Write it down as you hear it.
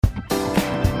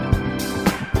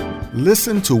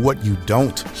Listen to what you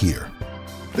don't hear.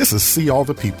 This is See All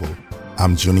the People.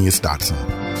 I'm Junius Dotson.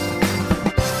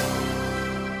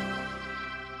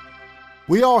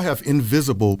 We all have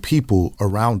invisible people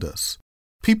around us.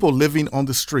 People living on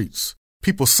the streets,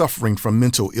 people suffering from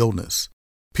mental illness,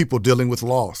 people dealing with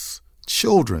loss,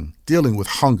 children dealing with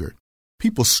hunger,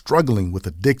 people struggling with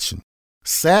addiction.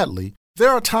 Sadly,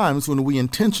 there are times when we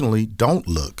intentionally don't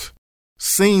look.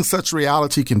 Seeing such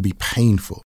reality can be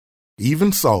painful.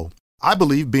 Even so, I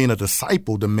believe being a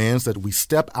disciple demands that we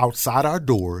step outside our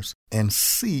doors and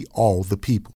see all the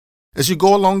people. As you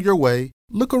go along your way,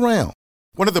 look around.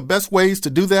 One of the best ways to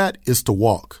do that is to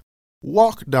walk.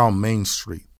 Walk down Main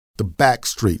Street, the back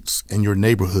streets in your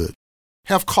neighborhood.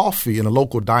 Have coffee in a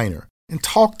local diner and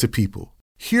talk to people.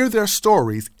 Hear their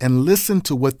stories and listen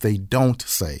to what they don't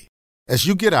say. As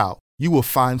you get out, you will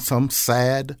find some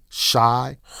sad,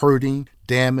 shy, hurting,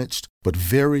 damaged, but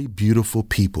very beautiful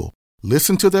people.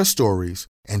 Listen to their stories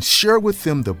and share with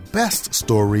them the best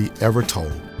story ever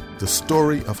told, the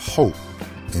story of hope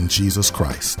in Jesus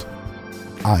Christ.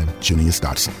 I'm Junius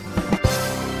Dotson.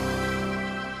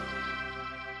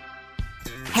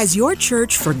 Has your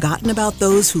church forgotten about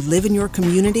those who live in your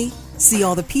community? See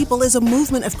All the People is a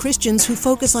movement of Christians who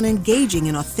focus on engaging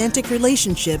in authentic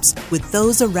relationships with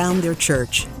those around their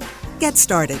church. Get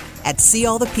started at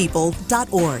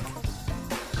seeallthepeople.org.